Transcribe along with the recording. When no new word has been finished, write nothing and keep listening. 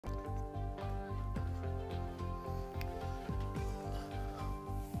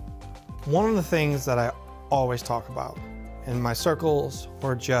One of the things that I always talk about in my circles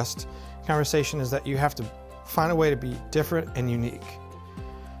or just conversation is that you have to find a way to be different and unique.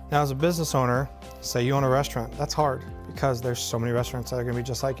 Now, as a business owner, say you own a restaurant, that's hard because there's so many restaurants that are gonna be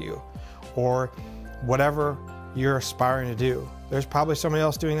just like you, or whatever you're aspiring to do. There's probably somebody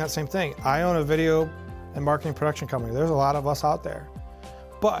else doing that same thing. I own a video and marketing production company. There's a lot of us out there,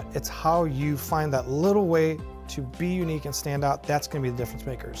 but it's how you find that little way to be unique and stand out. That's gonna be the difference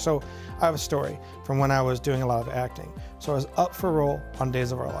maker. So I have a story from when I was doing a lot of acting. So I was up for a role on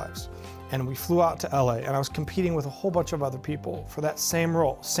Days of Our Lives, and we flew out to LA, and I was competing with a whole bunch of other people for that same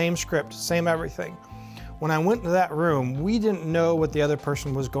role, same script, same everything. When I went into that room, we didn't know what the other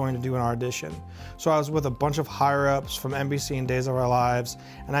person was going to do in our audition. So I was with a bunch of higher ups from NBC and Days of Our Lives,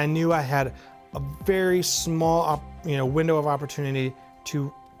 and I knew I had a very small window of opportunity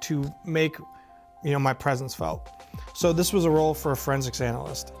to make my presence felt. So this was a role for a forensics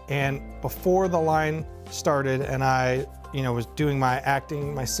analyst. And before the line started and I was doing my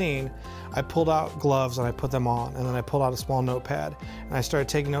acting, my scene, I pulled out gloves and I put them on, and then I pulled out a small notepad and I started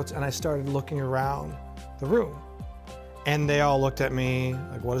taking notes, and I started looking around the room. And they all looked at me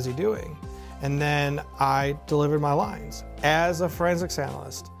like, what is he doing? And then I delivered my lines as a forensics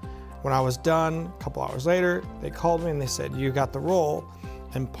analyst. When I was done, a couple hours later, they called me and they said, you got the role.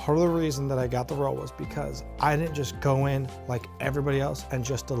 And part of the reason that I got the role was because I didn't just go in like everybody else and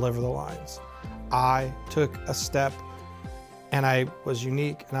just deliver the lines. I took a step and I was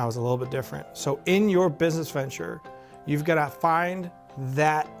unique and I was a little bit different. So in your business venture, you've got to find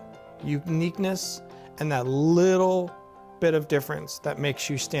that uniqueness and that little bit of difference that makes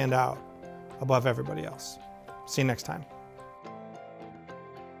you stand out above everybody else. See you next time.